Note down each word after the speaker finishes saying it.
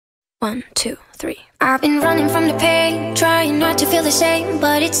1, 2, 3. I've been running from the pain, trying not to feel the same,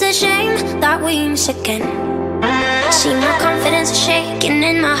 but it's a shame that we miss again. See, my confidence is shaking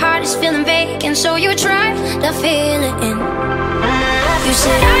and my heart is feeling vacant, so you try to fill it in. You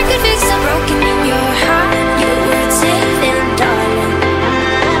said I could fix the broken in your heart, you would save them, darling.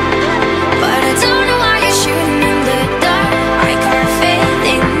 But I don't know why you're shooting in the dark. I got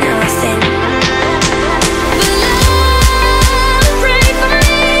faith in nothing. But love, pray for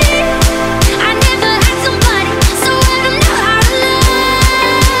me. I never had somebody, so I don't know how to love.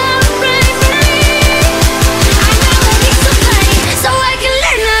 Pray for me. I never need somebody, so I can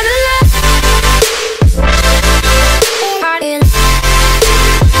learn how to love.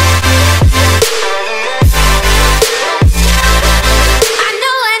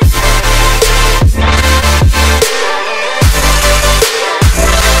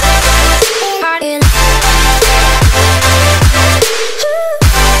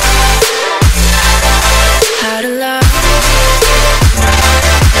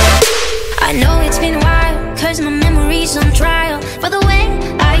 I know it's been a while, cause my memory's on trial for the way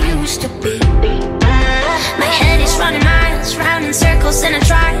I used to be. My head is running miles, round in circles, and I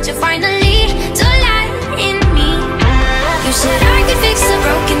try to find a